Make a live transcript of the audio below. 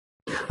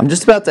I'm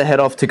just about to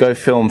head off to go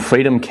film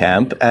Freedom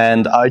Camp,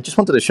 and I just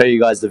wanted to show you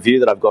guys the view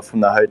that I've got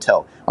from the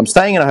hotel. I'm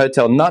staying in a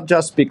hotel not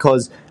just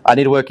because I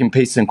need to work in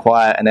peace and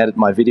quiet and edit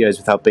my videos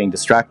without being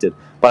distracted,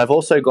 but I've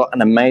also got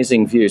an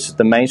amazing view, so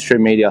the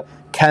mainstream media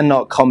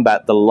cannot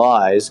combat the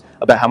lies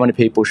about how many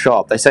people show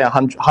up. They say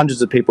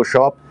hundreds of people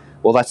show up.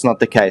 Well, that's not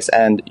the case,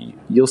 and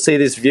you'll see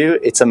this view.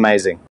 It's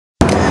amazing.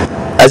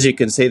 As you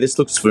can see, this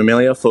looks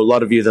familiar for a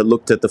lot of you that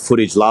looked at the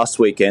footage last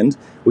weekend,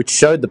 which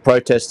showed the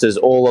protesters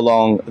all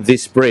along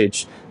this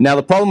bridge. Now,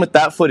 the problem with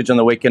that footage on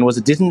the weekend was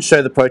it didn't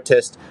show the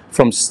protest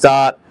from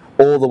start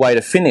all the way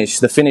to finish.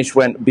 The finish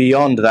went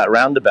beyond that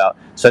roundabout.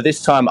 So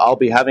this time I'll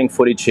be having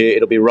footage here.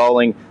 It'll be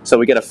rolling so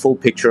we get a full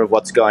picture of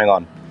what's going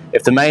on.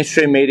 If the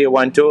mainstream media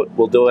won't do it,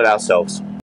 we'll do it ourselves.